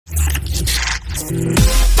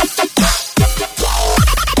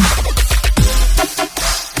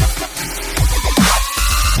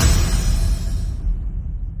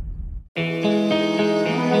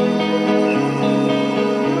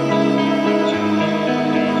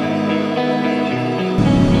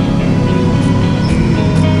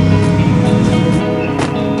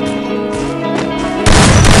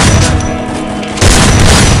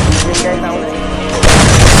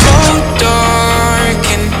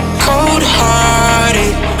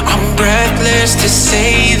To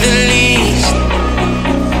say the least,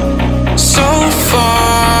 so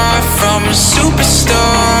far from a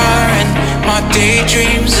superstar, and my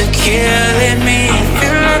daydreams are killing me.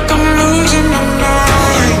 Feel like I'm losing my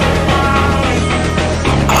mind.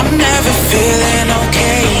 I'm never feeling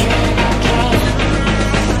okay.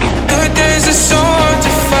 Good days are so hard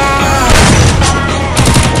to find.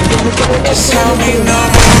 Just help me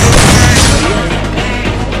numb all the pain.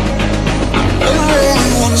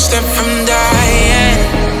 I'm one step from dying.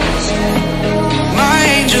 My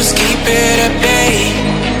angels keep it at bay.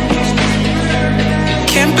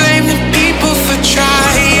 Can't blame the people for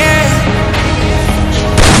trying.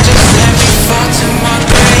 Just let me fall to my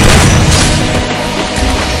grave.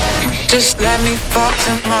 Just let me fall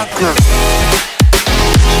to my grave.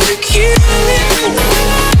 To kill it.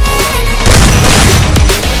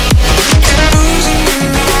 Losing my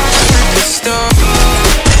mind. Stop.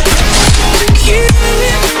 To kill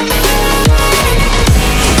it.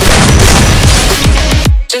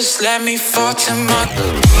 Just let me fall to my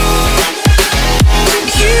grave. To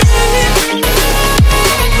kill it.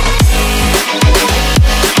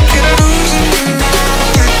 Get losing my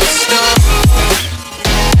mind. Stop.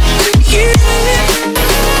 To kill it.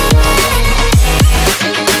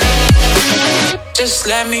 Just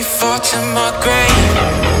let me fall to my grave.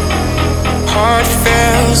 Heart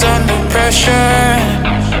fails under pressure.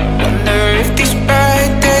 Wonder if these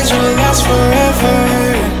bad days will last forever.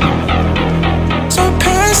 So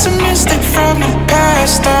pessimistic from the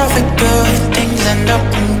past. All the good things end up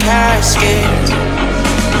in caskets.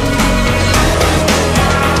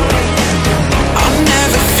 I'm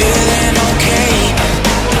never feeling okay.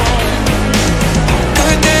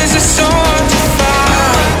 Good days are so hard to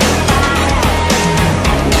find.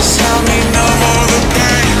 Just help me numb all the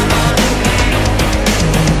pain.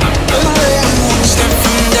 I'm one step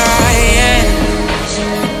from dying.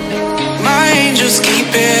 My angels keep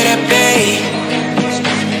it at bay.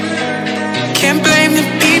 Can't blame the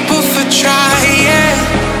people for trying.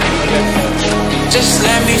 Just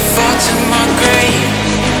let me fall to my grave.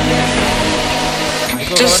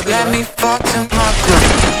 Just let me fall to my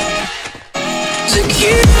grave. To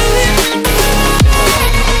kill it.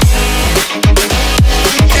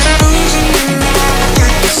 Get losing my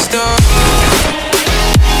mind. Stop.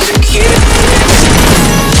 To kill it.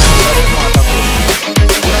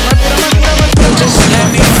 Just let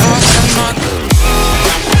me fall to my grave.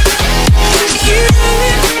 To kill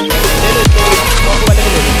it.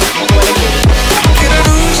 Get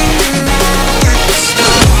losing my mind.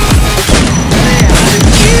 Stop. To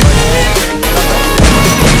kill it.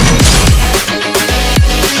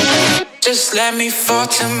 Just let me fall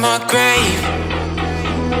to my grave.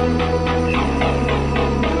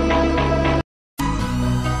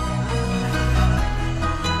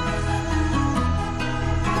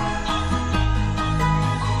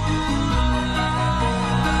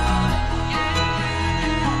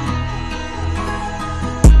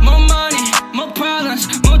 More money, more problems,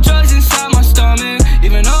 more drugs inside my stomach.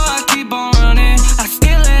 Even though I keep on running, I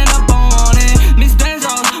still end up on wanting. Miss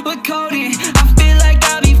Benzo with codeine, I feel like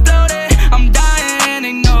I be floating. I'm dying and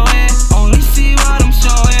they know it, only see what I'm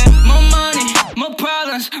showing. More money, more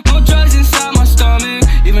problems, more drugs inside my stomach.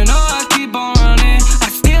 Even though I keep on running, I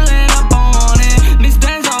still end up on wanting. Miss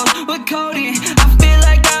Benzo with codeine, I feel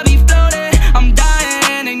like I be floating. I'm dying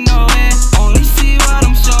and they know it, only see what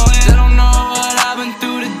I'm showing. They don't know what I've been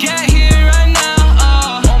through to get here right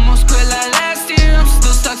now. Almost quit like last year, I'm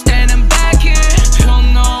still stuck standing back here. You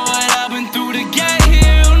don't know what I've been through to get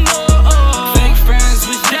here, oh no. Fake friends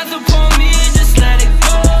wish death upon me, just let it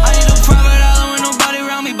go. I need a private island with nobody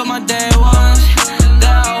around me but my day ones. They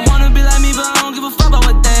all wanna be like me but I don't give a fuck about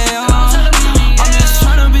what they want. I'm just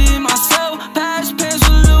tryna be myself, past pants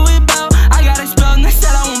with Louis Bell. I got expelled and they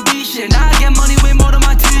said I won't be shit. Now I get money way more than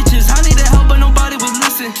my teachers. I needed help but nobody would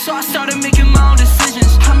listen, so I started making my own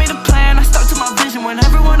decisions. I made a plan, I stuck to my vision. When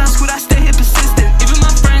everyone else quit, I stay here persistent. Even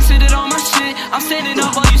my friends said it on my shit. I'm standing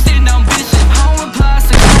up while you sitting down bitching. I don't reply,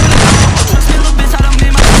 so I don't know. Trust me, little bitch, I done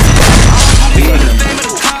made my decision. I don't do this for the fame of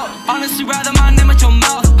the clout. Honestly, rather my name at your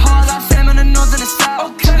mouth. All I Sam in the north and the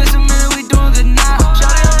south. Okay, there's a minute, we doing good now.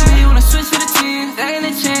 Shout out to me when I switch to the team. They ain't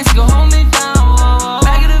a chance to go hold me down.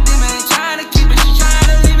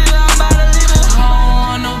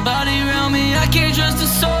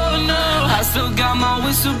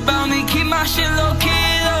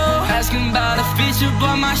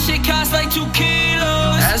 but my shit costs like 2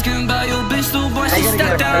 kilos. Asking about your bitch, little boy, she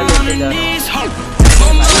stepped down on her knees. More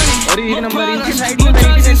money, more problems, more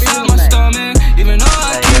drugs inside my stomach. Even though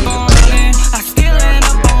I keep on running, I still end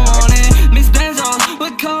up on wanting. Miss Benzo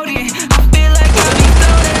with Cody, I feel like I be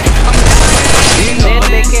floating. I'm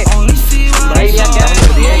dying, only see what I'm showing.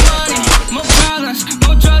 More money, more problems,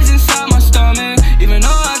 more drugs inside my stomach. Even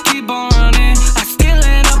though I keep on running, I still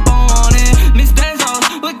end up on wanting. Miss Benzo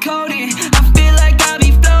with Cody, I feel like I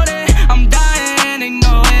be floating. I'm dying and they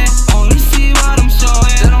know it, only see what I'm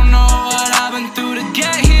showing. They don't know what I've been through to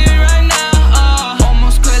get here right now.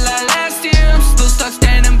 Almost quit like last year, I'm still stuck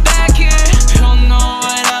standing back here. Don't know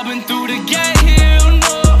what I've been through to get here, oh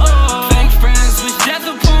no. Fake friends wish death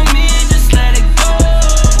upon me, just let it go.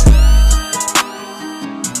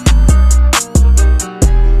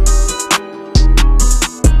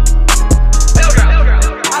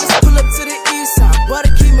 I just pull up to the east side, but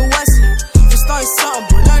it keep me westin'. Just started something,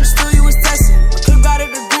 but understood you was testing. I could've got a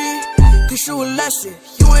degree, cause you a lesson.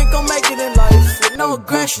 You ain't gon' make it in life with no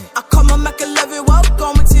aggression. I call my Mac 11, walk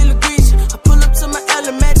on my till Greece. I pull up to my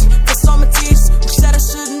elementary, that's all my teachers who said I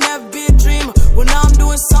should never be a dreamer. Well now I'm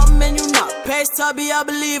doing something and you not. Past tubby, I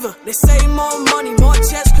believer. They say more money, more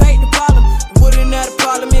checks create the problem. You wouldn't have a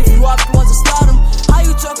problem if you off the ones that start them. How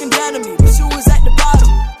you talking down to me, but you was at the bottom.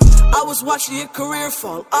 I was watching your career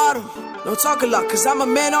fall autumn. Don't talk a lot, cause I'm a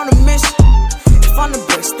man on a mission. If I'm the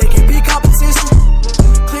best, they can be competition.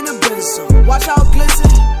 Clean the business up, watch how it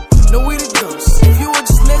glisten. Know we the ghosts, if you would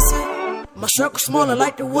just listen. My circle smaller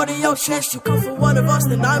like the wood in your chest. You come for one of us,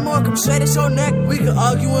 then I'm more, come straight at your neck. We could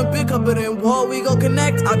argue and bicker, but in war we gon'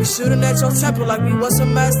 connect. I be shooting at your temple like we was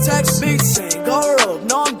some Aztecs. Big chain, go rope,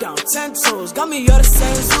 no I'm down, 10 toes. Got me, you're the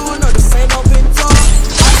same zoo, no the same open toe.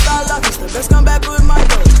 I start lucky, the best come back with my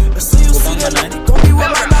dough. But see you see the light, gon' be with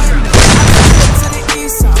my life. I to the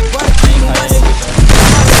east side, but I keep the west.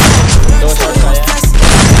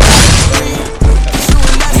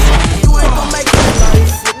 You ain't gon' make it in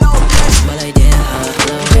life with no pressure. But like damn, I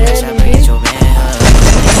appreciate your man.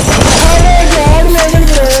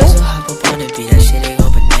 So hop up on the beat, that shit ain't go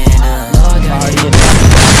bananas. No, I got it.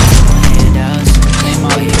 Handouts,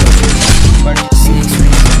 six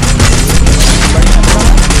rings.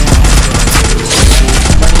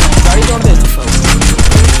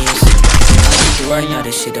 Now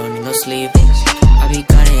this shit don't need no sleep. I be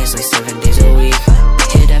gunning, it's like 7 days a week.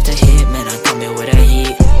 Hit after hit, man, I come in with a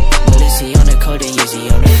heat. Bulletsy on the coat and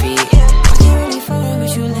Yeezy on the feet. I can't really fuck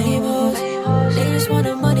with you labels. They just want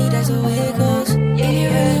the money, that's the way it goes. Yeah, you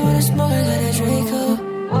really wanna smoke, I got a Draco.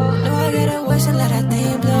 No, I got a West and let that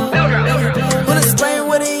thing blow. Put a sprain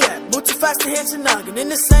with it at, move too fast to hit your noggin. In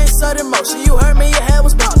the same sudden motion, you heard me, your head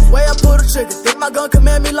was bobbing. Way I pull the trigger, think my gun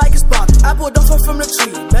command me like it's bobbing. I pulled off from the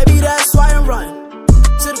tree, maybe that's why I'm running.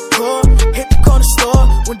 To the core, hit the corner store.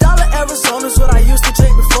 $1 Arizona's what I used to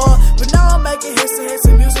drink before. But now I'm making hits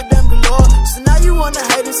and music them galore. So now you wanna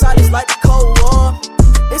hate inside, it's like the Cold War.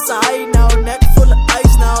 It's a height now, neck full of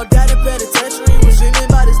ice now. Daddy penitentiary was dreaming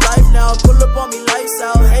about his life now. Pull up on me lights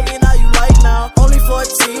out, hating how you like now. Only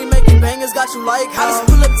 14, making bangers got you like how. I just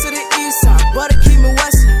pull up to the east side, but I keep me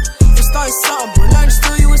westin'. Just started something, but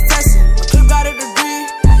understood you was testing. I could've got a degree,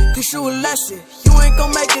 cause you a lesson. You ain't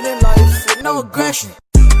gon' make it in life with no aggression.